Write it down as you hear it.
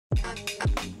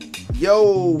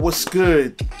Yo, what's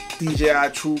good? DJ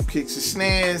Djitruth kicks and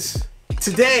snares.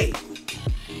 Today,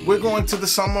 we're going to the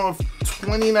summer of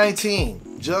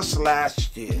 2019, just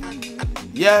last year.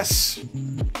 Yes,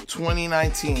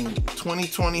 2019.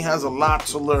 2020 has a lot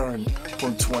to learn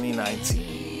from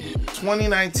 2019.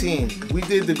 2019, we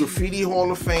did the Graffiti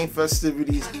Hall of Fame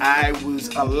festivities. I was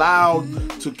allowed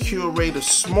to curate a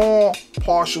small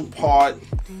partial part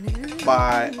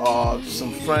by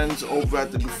some friends over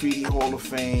at the Graffiti Hall of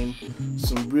Fame,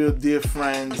 some real dear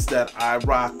friends that I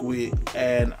rock with,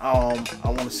 and I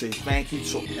want to say thank you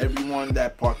to everyone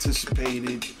that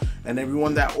participated and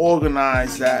everyone that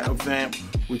organized that event,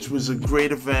 which was a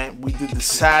great event. We did the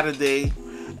Saturday,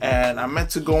 and I meant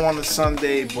to go on the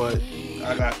Sunday, but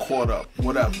I got caught up,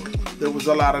 whatever. There was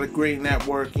a lot of great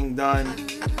networking done,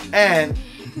 and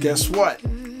guess what?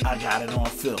 I got it on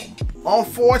film.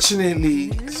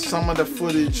 Unfortunately, some of the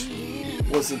footage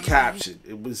wasn't captured.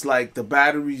 It was like the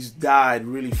batteries died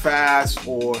really fast,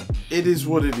 or it is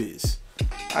what it is.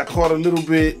 I caught a little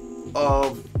bit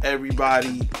of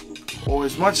everybody, or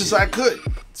as much as I could.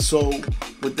 So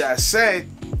with that said,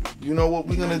 you know what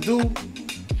we're gonna do?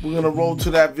 We're gonna roll to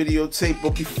that videotape.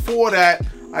 But before that,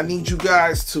 I need you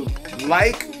guys to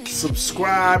like,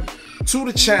 subscribe to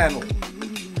the channel,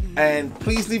 and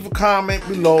please leave a comment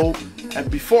below. And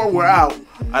before we're out,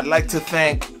 I'd like to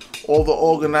thank all the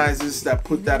organizers that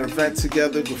put that event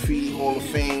together, Graffiti Hall of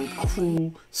Fame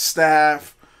crew,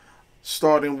 staff,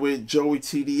 starting with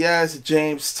JoeyTDS,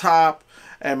 JamesTOP,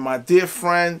 and my dear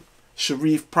friend,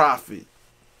 Sharif Prophet.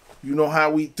 You know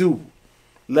how we do.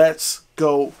 Let's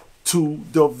go to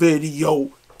the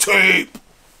video tape.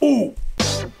 Ooh.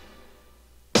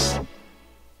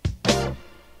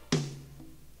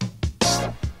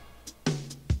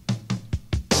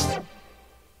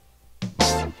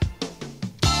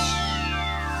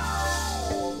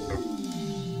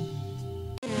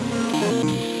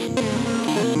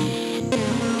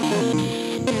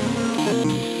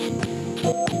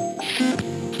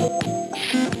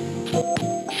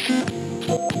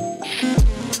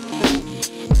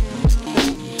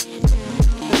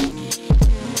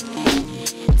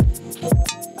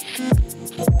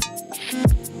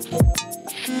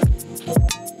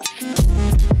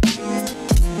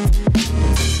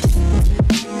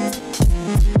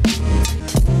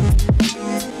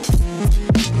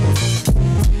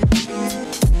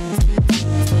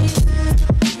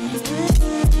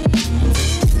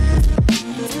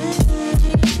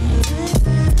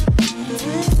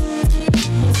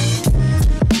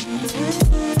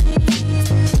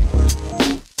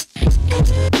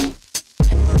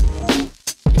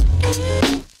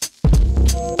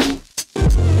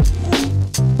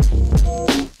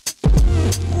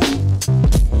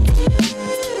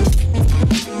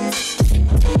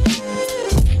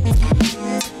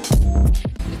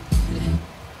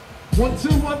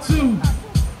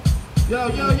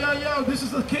 Yo, this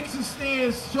is the Kicks and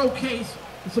Snares showcase.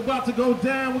 It's about to go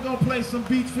down. We're gonna play some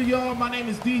beats for y'all. My name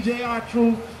is DJ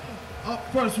Djitruth.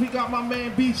 Up first, we got my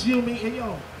man Beats Yumi. Hey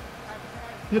yo,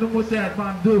 hit him with that,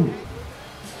 my dude.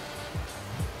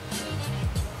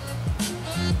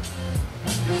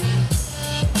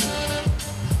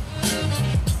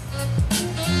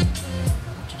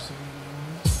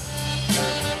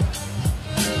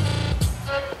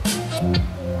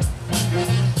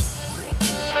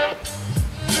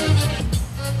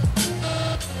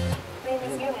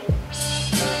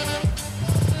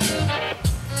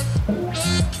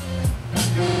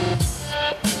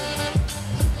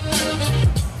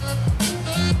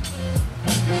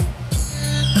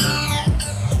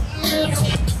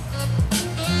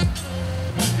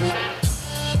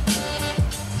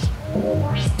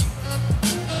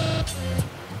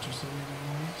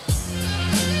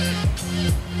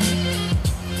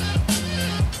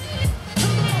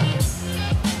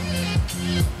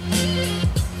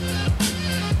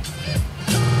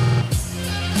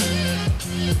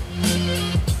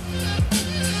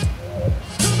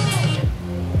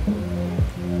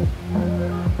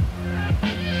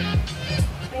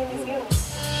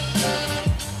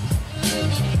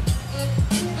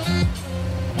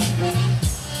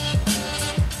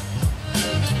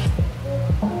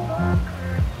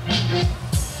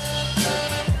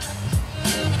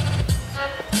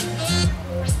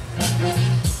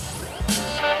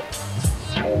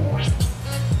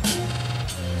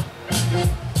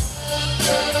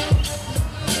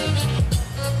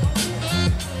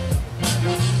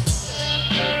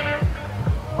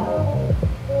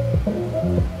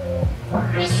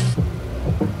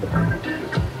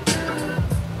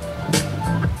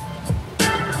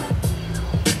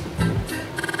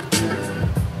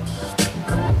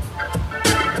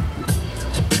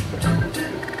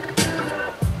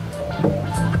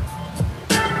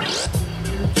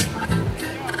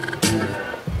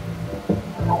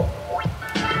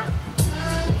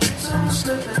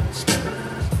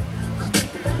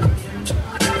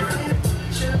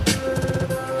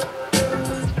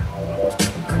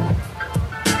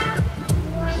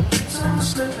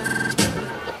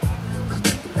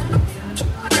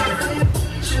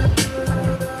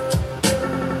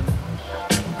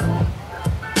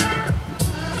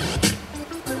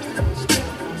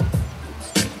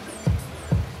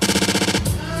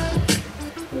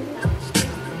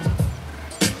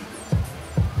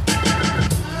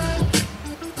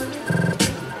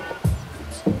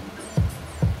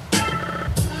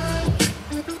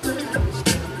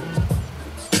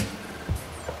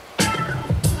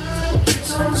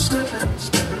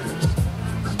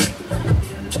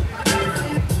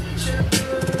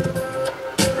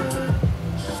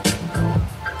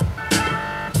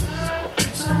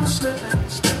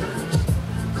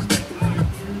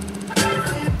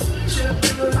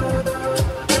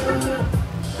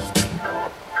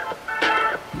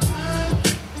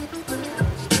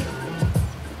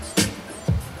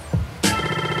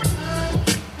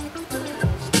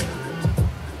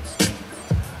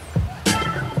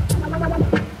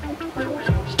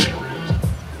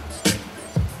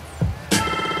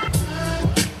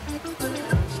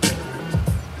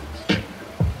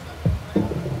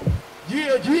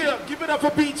 Yeah, give it up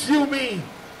for Beats Yumi.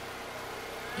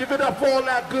 Give it up for all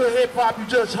that good hip-hop you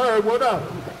just heard. What up?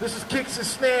 This is Kicks and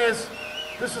Snares.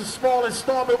 This is small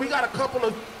installment. We got a couple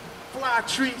of fly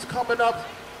treats coming up,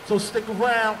 so stick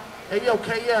around. Hey, yo,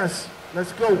 KS,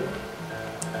 let's go.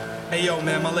 Hey, yo,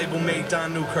 man, my label mate,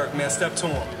 Don Newkirk, man. Step to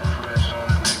him.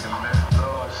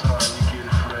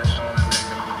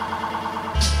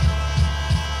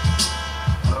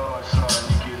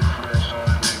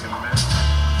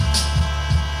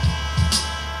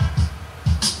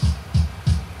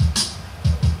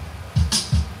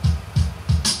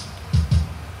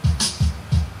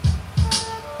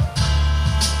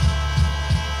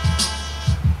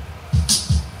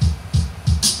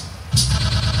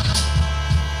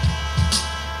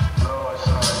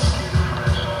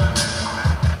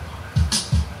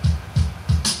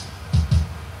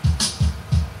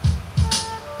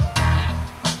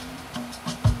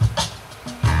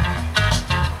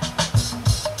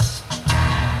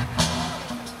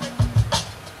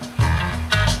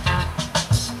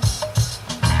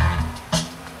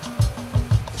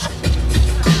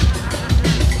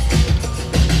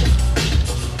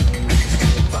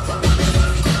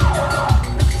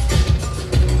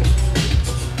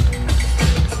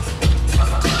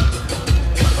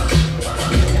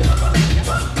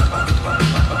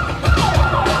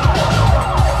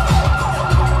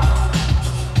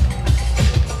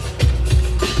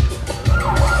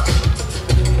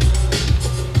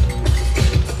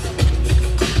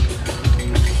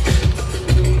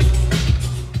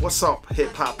 What's up,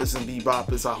 hip-hoppers and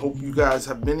B-Boppers? I hope you guys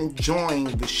have been enjoying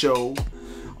the show.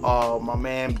 My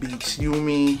man Beats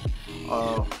Yumi,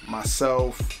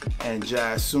 myself, and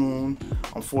Jazzsoon.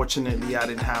 Unfortunately, I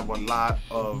didn't have a lot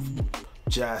of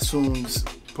Jazzsoon's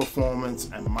performance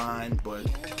and mine, but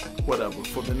whatever,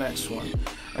 for the next one.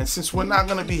 And since we're not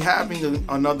going to be having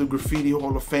another Graffiti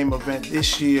Hall of Fame event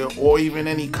this year, or even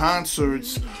any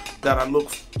concerts that I look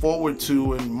forward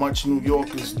to and much New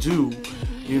Yorkers do,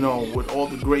 you know, with all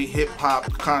the great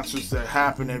hip-hop concerts that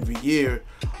happen every year,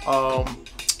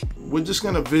 we're just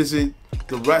going to visit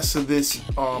the rest of this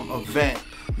event.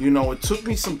 You know, it took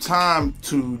me some time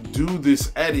to do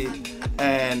this edit,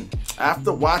 and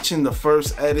after watching the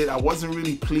first edit, I wasn't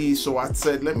really pleased, so I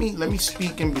said, let me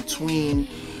speak in between,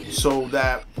 so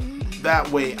that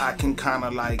way I can kind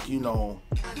of, like, you know,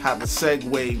 have a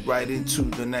segue right into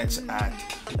the next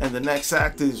act. And the next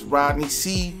act is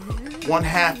RodneyC, one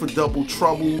half of Double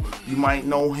Trouble. You might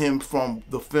know him from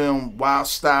the film Wild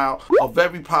Style, a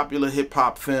very popular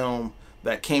hip-hop film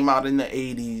that came out in the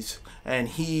 80s, and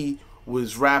he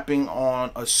was rapping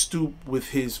on a stoop with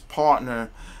his partner.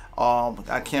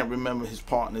 I can't remember his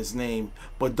partner's name,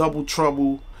 but Double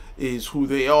Trouble is who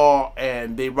they are,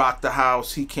 and they rocked the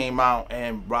house. He came out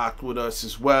and rocked with us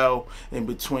as well in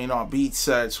between our beat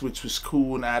sets, which was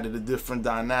cool and added a different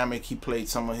dynamic. He played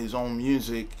some of his own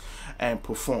music and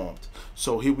performed.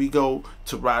 So here we go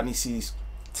to RodneyC's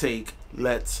take.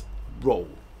 Let's roll.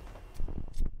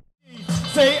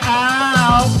 Say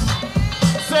ow,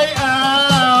 say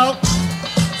ow,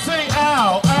 say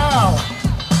ow, ow,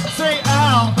 say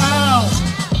ow, ow,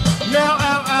 now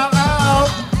ow, ow, ow.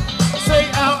 Say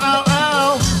ow, ow,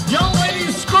 ow. Young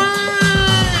ladies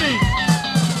scream.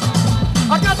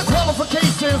 I got the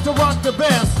qualifications to rock the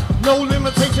best. No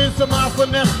limitations to my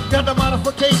finesse. Got the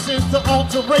modifications to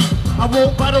alterate. I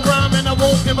won't bite a rhyme and I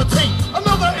won't imitate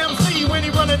another MC when he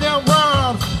running down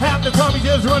rhymes. Half the time he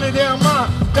just running down mine.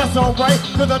 That's alright,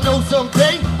 cause I know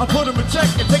someday I'll put him in check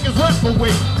and take his rest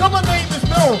away. Cause my name is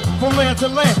known from land to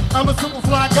land. I'm a super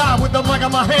fly guy with the mic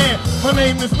in my hand. My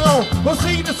name is known from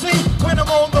sea to sea. When I'm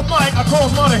on the mic, I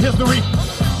cause modern history.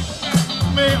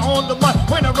 Man on the mic,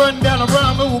 when I run down a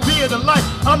rhyme, it will be a delight.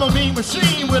 I'm a mean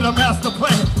machine with a master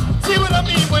plan. See what I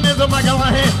mean when there's a mic in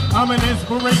my hand? I'm an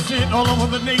inspiration all over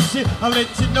the nation. I'll let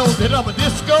you know that I'm a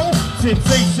disco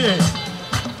sensation.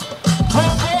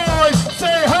 Homeboys,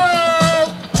 say ho!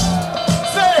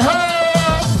 Say ho!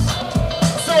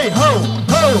 Say ho,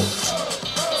 ho!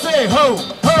 Say ho,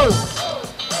 ho!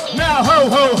 Now ho,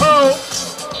 ho, ho!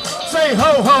 Say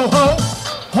ho, ho, ho!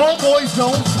 Homeboys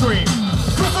don't scream.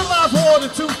 Crystallized water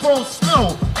to from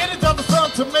snow. Energize the sun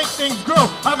to make things grow.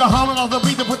 I got harmonize the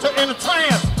beat to put you in a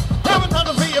trance. Having time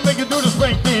to see you make you do the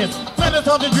spank dance.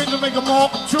 Sanitize the dream to make them all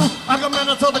true. I can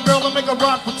manage the girl and make a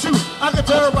rock for you. I can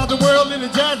terrorize the world in a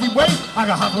jazzy way. I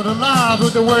can hop with the lines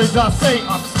with the words I say.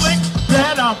 I'm slick,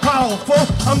 bad, I'm powerful.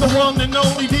 I'm the one and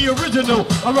only, the original.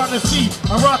 I rock the sea,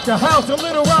 I rock the house, a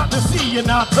little rock the sea, and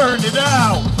I turn it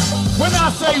out. When I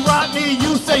say Rodney,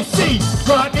 you say C.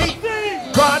 Rodney,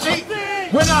 Rodney.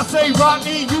 When I say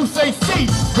Rodney, you say C.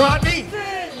 Rodney,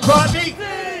 Rodney.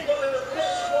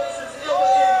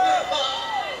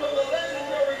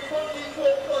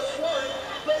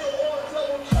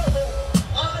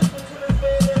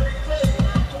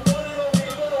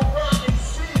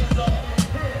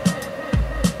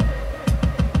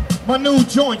 new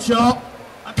joint, y'all.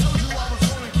 I told you I was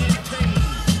gonna get paid.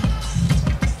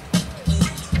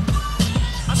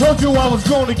 I told you I was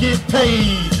gonna get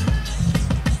paid.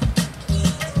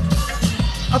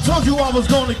 I told you I was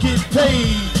gonna get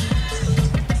paid.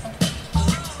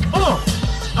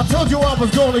 I told you I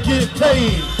was gonna get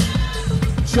paid.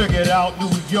 Check it out,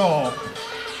 New York.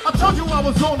 I told you I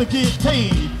was gonna get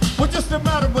paid. With just a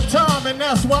matter of time, and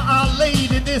that's why I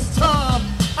laid it this time.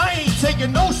 I ain't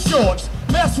taking no shorts.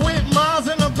 Mess with mines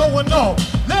and I'm going off.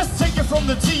 Let's take it from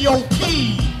the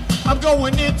T.O.P. I'm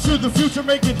going into the future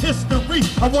making history.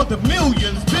 I want the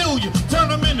millions, billions, turn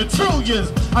them into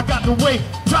trillions. I got the way,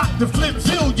 drop the flip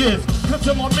zillions. Come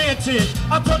to my mansion,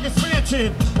 I'm talking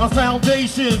expansion. My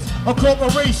foundation's a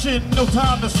corporation. No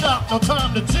time to stop, no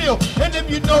time to chill. And if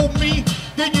you know me,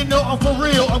 then you know I'm for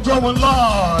real. I'm growing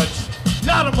large,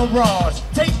 not a mirage.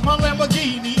 Take my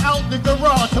Lamborghini out the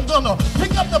garage. I'm gonna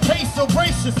pick up the pace, so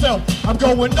brace yourself. I'm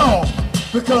going off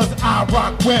because I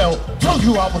rock well. Told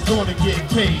you I was gonna get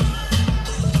paid.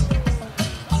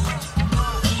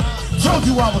 Told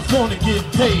you I was gonna get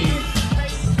paid.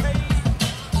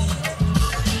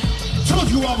 Told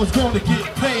you I was gonna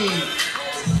get paid.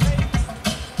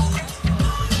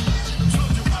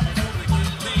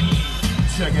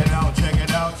 Check it out, check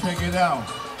it out, check it out.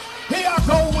 Here I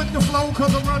go with the flow,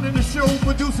 cause I'm running the show,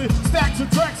 producing stacks of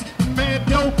tracks, man,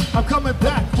 yo. I'm coming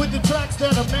back with the tracks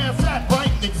that are man fat, right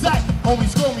and exact. Only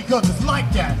score me cause it's like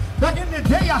that. Back in the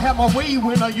day, I had my way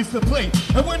when I used to play.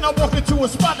 And when I walked into a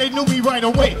spot, they knew me right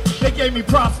away. They gave me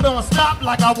props non-stop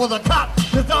like I was a cop.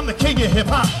 Cause I'm the king of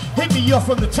hip-hop. Hit me up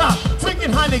from the top.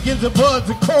 Drinking Heinekens and Buds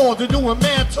and Calls and doing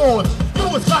man tours. You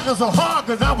was rocking so hard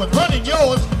cause I was running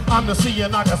yours. I'm the C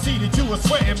and I can see that you were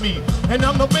sweating me. And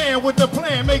I'm the man with the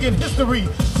plan making history.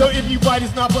 So if you bite,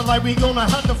 it's not polite, we gonna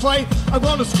have to fight. I'm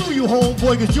gonna screw you,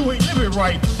 homeboy, cause you ain't living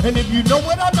right. And if you know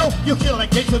what I know, you kill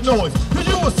like case of noise. Cause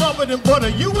you was softer than butter,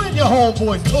 you and your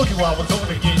homeboys. Told you I was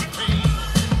gonna get paid.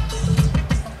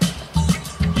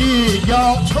 Yeah,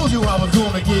 y'all, told you I was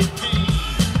gonna get paid.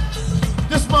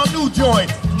 This my new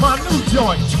joint, my new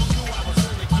joint.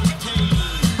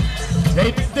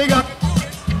 They got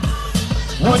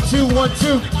 1, 2, 1,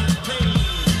 2.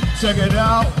 Check it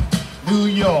out, New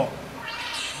York.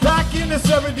 Back in the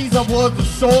 70s, I was the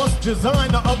source,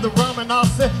 designer of the rhyme, and I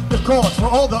set the course for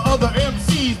all the other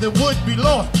MCs that would be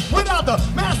lost without the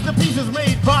masterpieces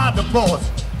made by the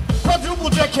boss.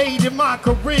 Quadruple decade in my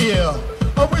career,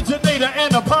 originator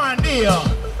and a pioneer.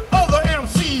 Other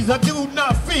MCs I do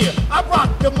not fear. I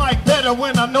rock the mic better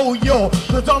when I know yo,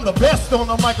 cause I'm the best on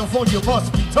the microphone, you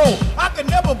must be told. I could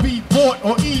never be bought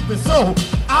or even sold.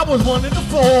 I was one in the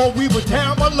four, we were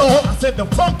down below. I said the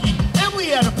funky, and we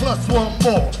had a plus one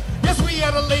more. Yes, we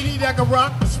had a lady that could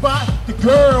rock the spot. The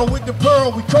girl with the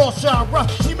pearl we call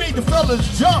Sharif. She made the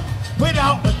fellas jump,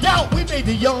 without a doubt. We made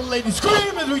the young lady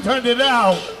scream as we turned it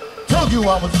out. Told you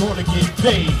I was gonna get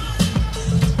paid.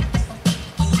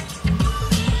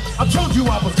 I told you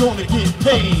I was gonna get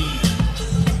paid.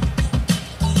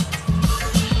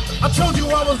 I told you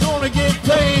I was gonna get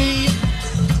paid.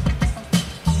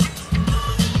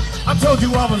 I told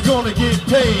you I was gonna get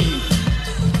paid.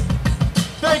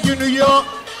 Thank you, New York.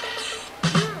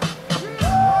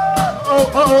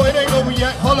 Oh, it ain't over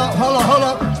yet. Hold up.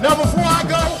 Now before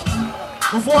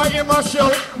I end my show,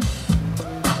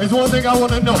 there's one thing I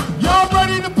wanna know. Y'all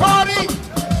ready to party?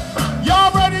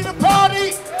 Y'all ready to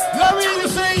party? Let me hear you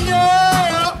say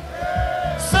yeah.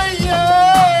 Say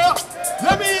yeah.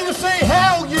 Let me hear you say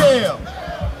hell yeah.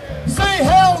 Say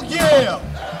hell yeah.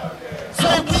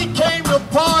 Say we came to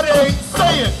party.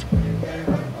 Say it.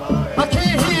 I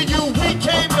can't hear you. We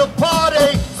came to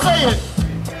party. Say it.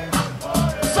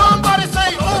 Somebody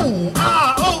say ooh,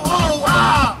 ah, ooh, ooh,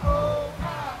 ah.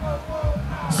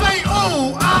 Say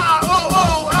ooh, ah, ooh,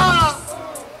 ooh, ah.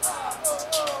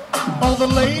 All the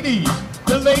ladies.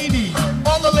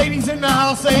 All the ladies in the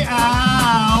house say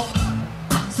ow.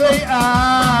 Say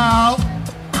ow.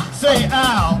 Say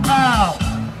ow, ow.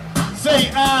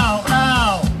 Say ow,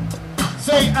 ow.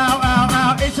 Say ow, ow,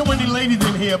 ow. Ain't so many ladies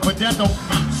in here, but that don't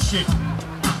mean shit.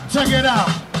 Check it out.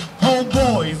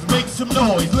 Homeboys, make some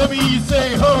noise. Let me hear you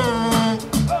say ho.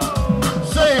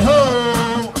 Say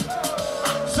ho.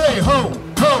 Say ho,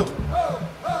 ho.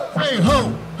 Say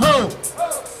ho, ho.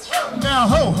 Now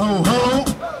ho, ho, ho.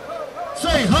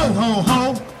 Say ho, ho,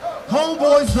 ho.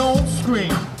 Homeboys don't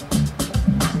scream.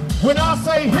 When I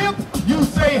say hip, you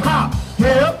say hop.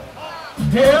 Hip,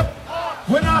 hip.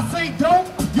 When I say don't,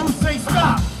 you say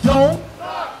stop. Don't.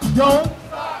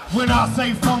 When I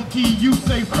say funky, you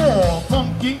say four.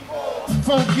 Funky.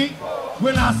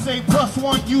 When I say plus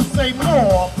one, you say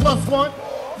more. Plus one.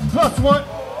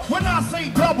 When I say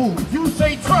double, you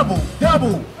say treble.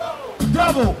 Double,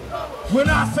 double. When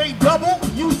I say double,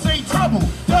 you say treble.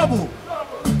 Double,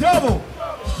 double.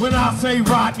 When I say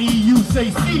Rodney, you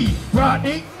say Steve.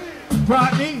 Rodney,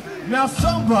 Rodney. Now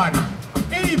somebody,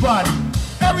 anybody,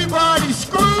 everybody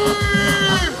scream!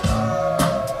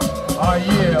 Oh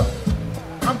yeah.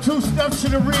 I'm 2 steps to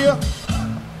the rear,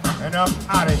 and I'm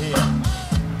out of here.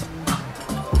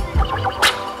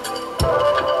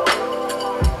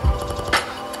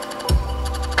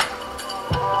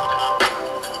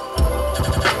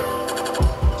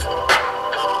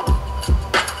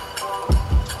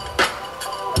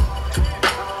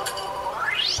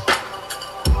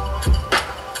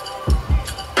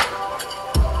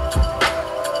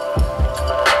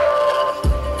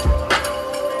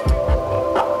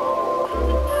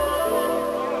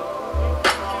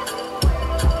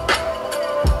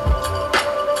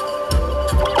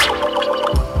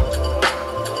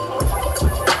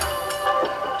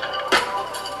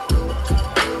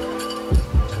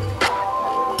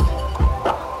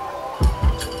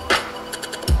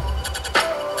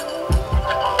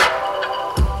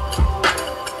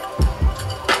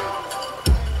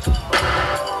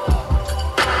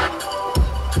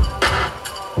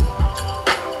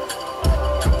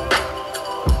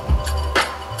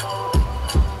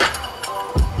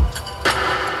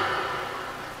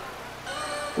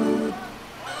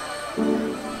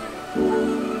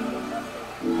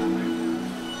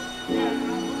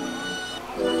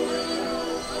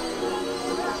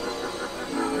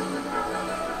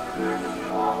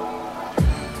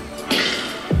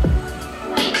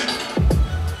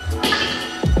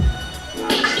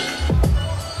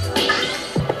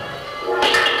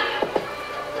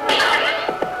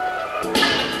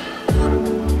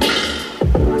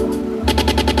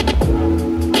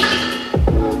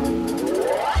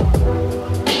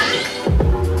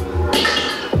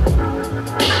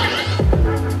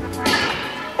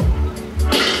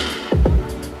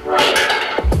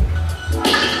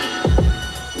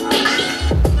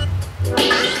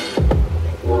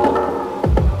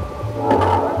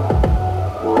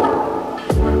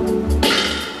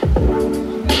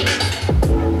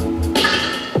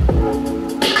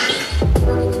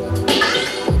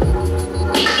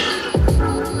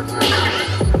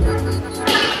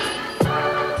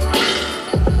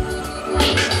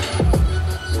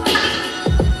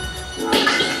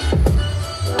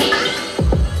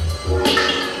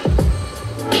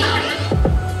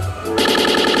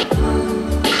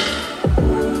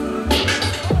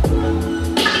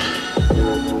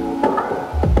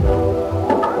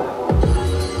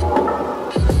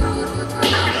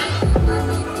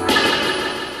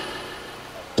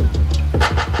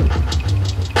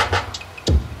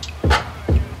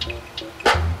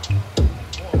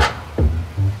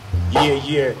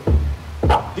 Yeah.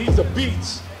 These are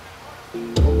beats.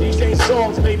 These ain't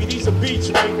songs, baby. These are beats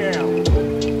right now.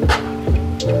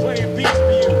 We're playing beats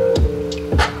for you.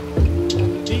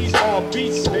 These are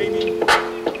beats, baby.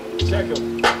 Check them.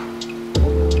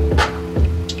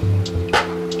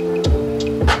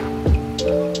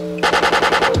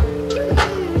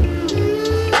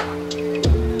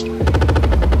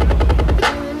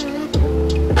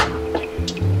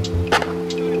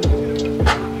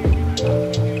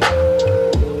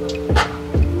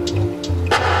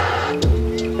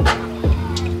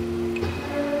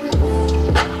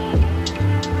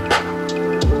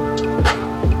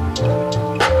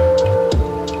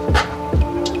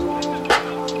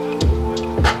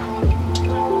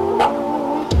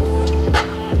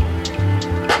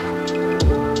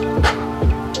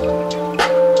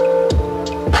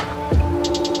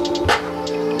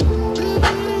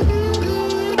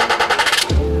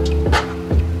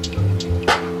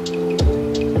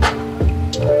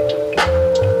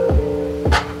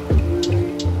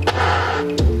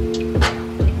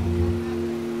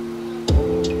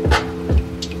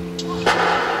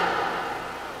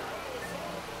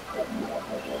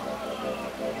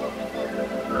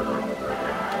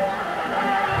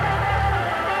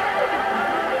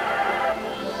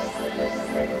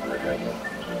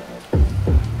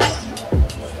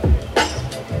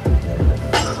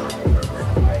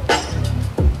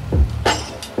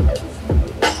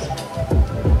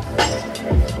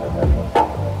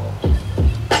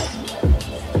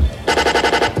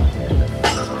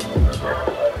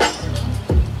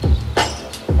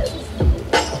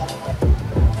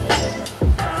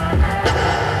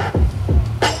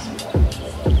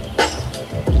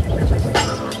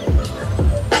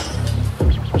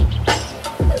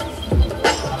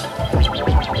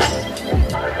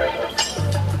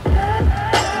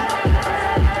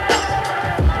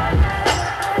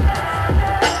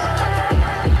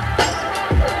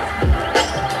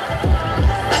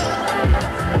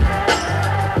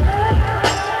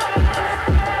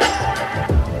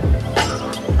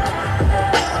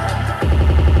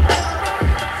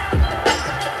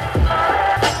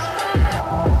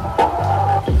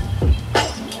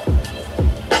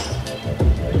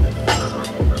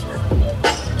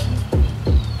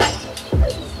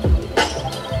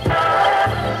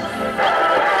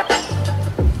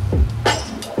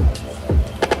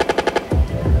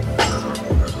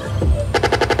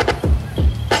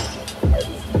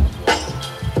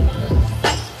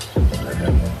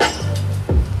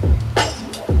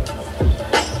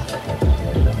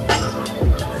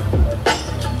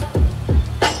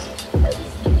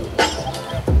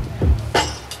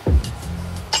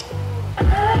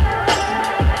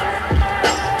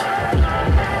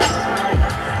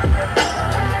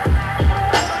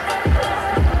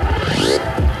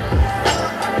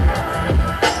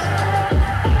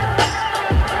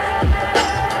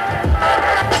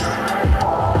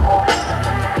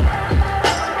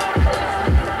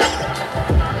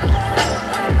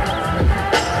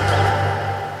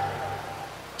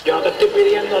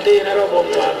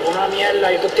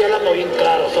 mierda, yo te estoy hablando bien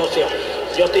claro, socio.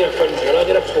 Yo estoy enfermo, yo lo que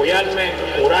quiero es apoyarme,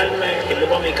 curarme, irme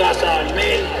para mi casa a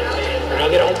dormir. No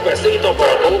quiero un pesito,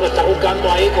 pero tú que estás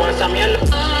buscando ahí con esa mierda.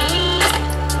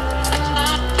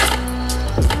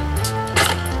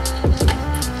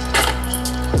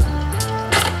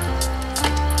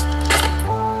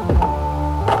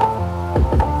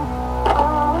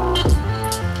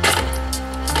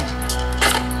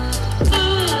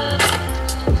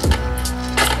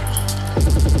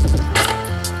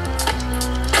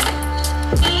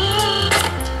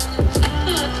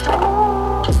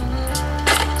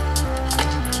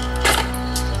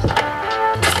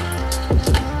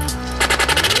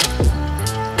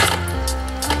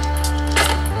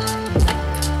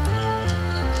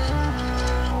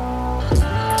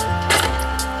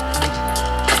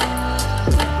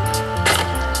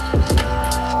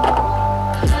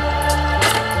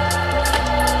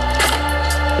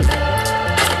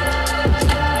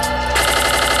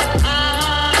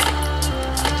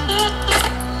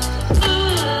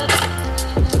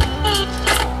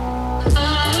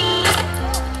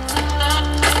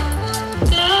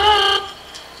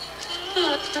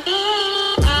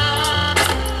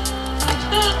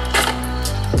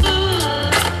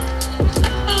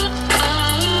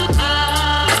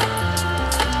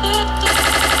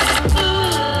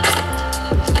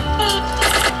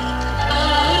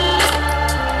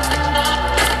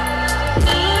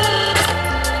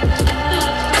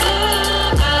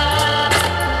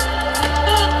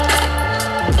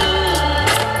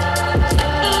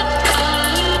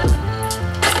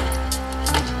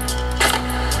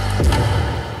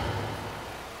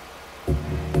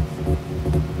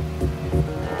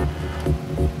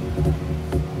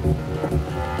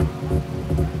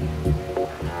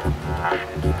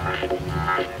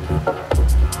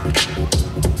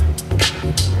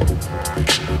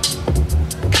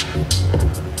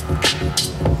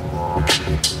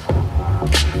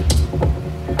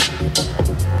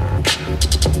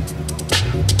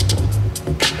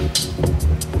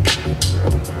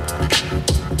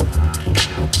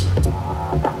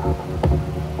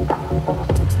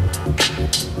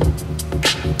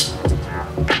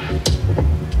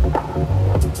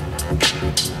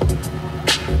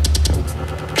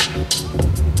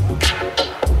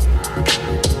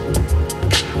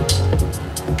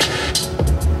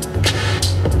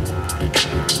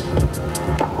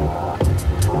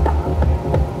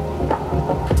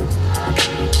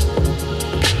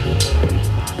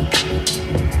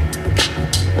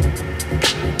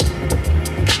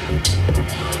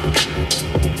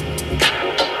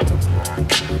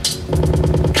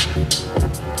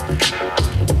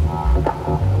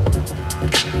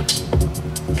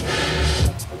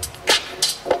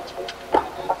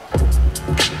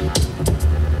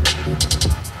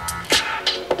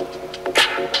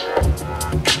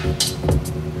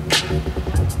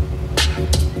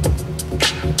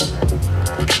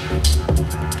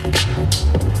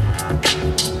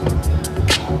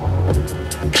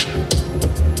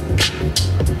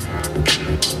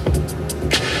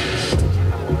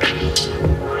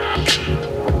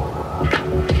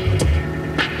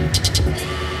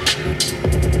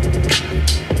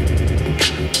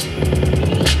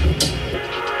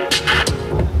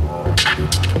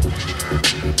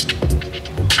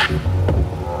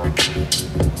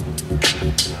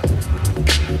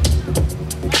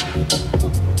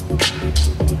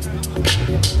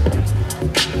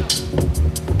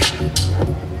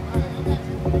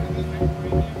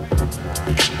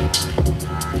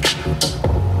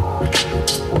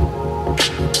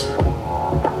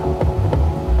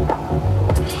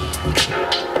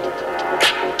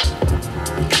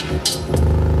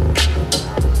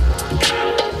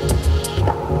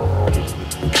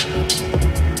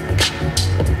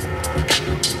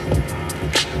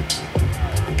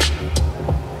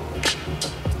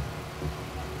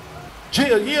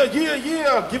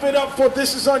 Yeah. Give it up for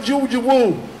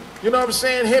ThisisUnusual. You know what I'm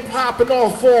saying? Hip hop in all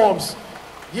forms.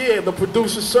 Yeah, the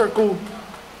producer circle.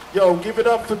 Yo, give it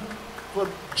up for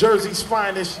Jersey's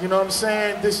finest. You know what I'm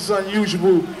saying?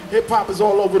 ThisisUnusual. Hip hop is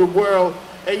all over the world.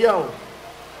 Hey, yo.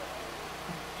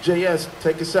 JS,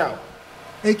 take us out.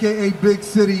 AKA Big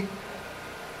City.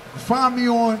 Find me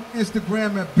on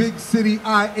Instagram at Big City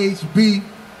IHB.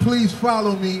 Please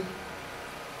follow me.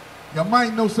 Y'all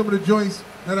might know some of the joints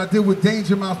that I did with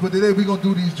Danger Mouse, but today we're gonna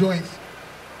do these joints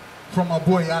from my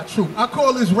boy Djitruth. I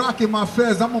call this rocking my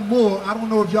fez. I'm a Moor. I don't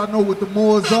know if y'all know what the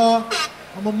Moors are.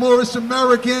 I'm a Moorish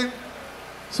American,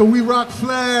 so we rock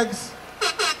flags.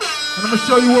 And I'm gonna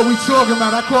show you what we talking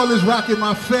about. I call this rocking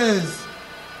my fez.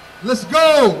 Let's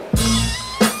go.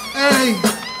 Hey,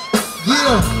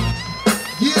 yeah,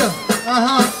 yeah,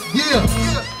 yeah.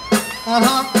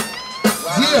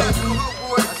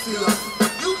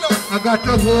 I got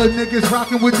the hood niggas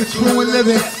rocking with the true and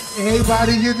living.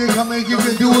 Everybody here, they come and you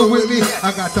can do it with me.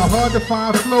 I got the hard to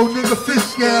find flow, nigga, fish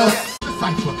scale.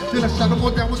 Cipher. Then I shot them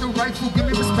all down with the rifle. Give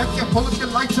me respect, can't pull up your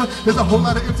lighter. There's a whole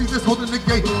lot of MCs that's holding the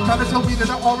gate. Trying to tell me that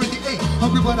I already ate.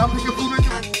 Hungry, but I'm picking food.